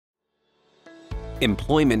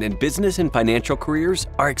Employment in business and financial careers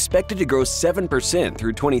are expected to grow 7%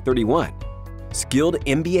 through 2031. Skilled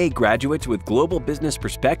MBA graduates with global business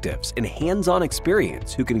perspectives and hands-on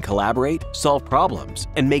experience who can collaborate, solve problems,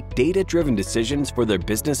 and make data-driven decisions for their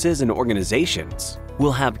businesses and organizations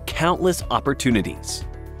will have countless opportunities.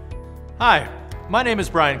 Hi, my name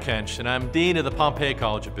is Brian Kench, and I'm Dean of the Pompey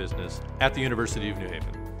College of Business at the University of New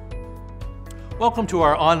Haven. Welcome to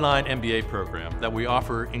our online MBA program that we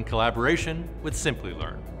offer in collaboration with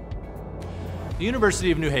Simplilearn. The University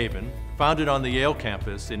of New Haven, founded on the Yale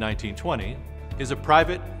campus in 1920, is a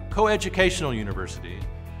private, co-educational university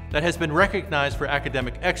that has been recognized for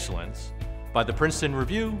academic excellence by the Princeton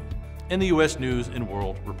Review and the U.S. News and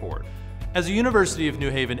World Report. As a University of New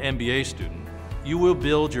Haven MBA student, you will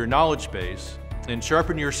build your knowledge base and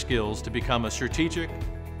sharpen your skills to become a strategic,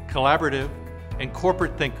 collaborative, and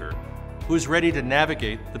corporate thinker who is ready to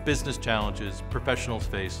navigate the business challenges professionals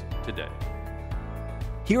face today.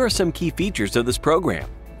 Here are some key features of this program.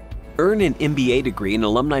 Earn an MBA degree and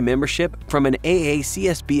alumni membership from an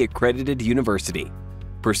AACSB accredited university.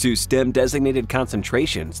 Pursue STEM-designated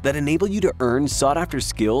concentrations that enable you to earn sought-after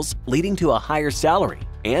skills leading to a higher salary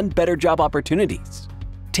and better job opportunities.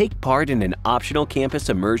 Take part in an optional campus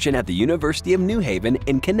immersion at the University of New Haven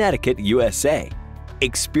in Connecticut, USA.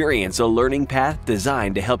 Experience a learning path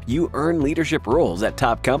designed to help you earn leadership roles at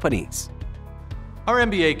top companies. Our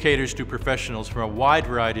MBA caters to professionals from a wide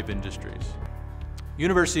variety of industries.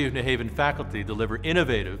 University of New Haven faculty deliver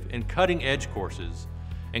innovative and cutting-edge courses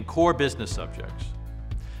and core business subjects.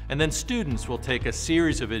 And then students will take a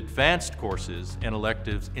series of advanced courses and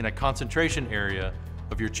electives in a concentration area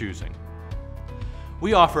of your choosing.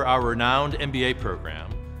 We offer our renowned MBA program,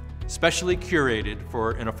 specially curated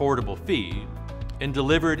for an affordable fee and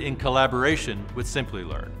delivered in collaboration with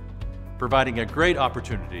Simplilearn, providing a great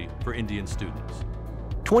opportunity for Indian students.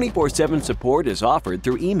 24/7 support is offered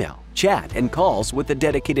through email, chat, and calls with a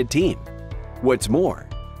dedicated team. What's more,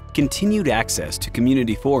 continued access to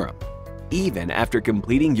community forum, even after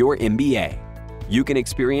completing your MBA. You can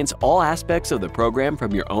experience all aspects of the program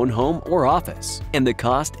from your own home or office, and the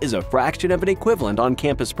cost is a fraction of an equivalent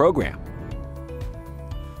on-campus program.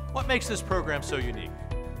 What makes this program so unique?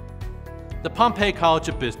 The Pompey College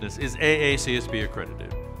of Business is AACSB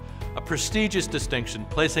accredited, a prestigious distinction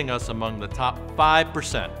placing us among the top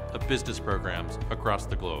 5% of business programs across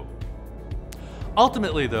the globe.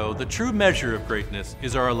 Ultimately, though, the true measure of greatness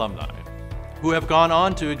is our alumni, who have gone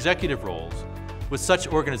on to executive roles with such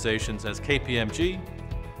organizations as KPMG,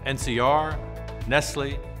 NCR,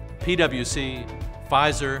 Nestle, PwC,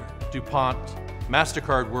 Pfizer, DuPont,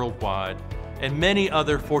 Mastercard Worldwide, and many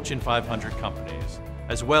other Fortune 500 companies,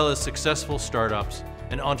 as well as successful startups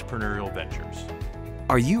and entrepreneurial ventures.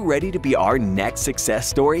 Are you ready to be our next success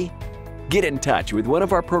story? Get in touch with one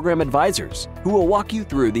of our program advisors who will walk you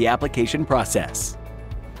through the application process.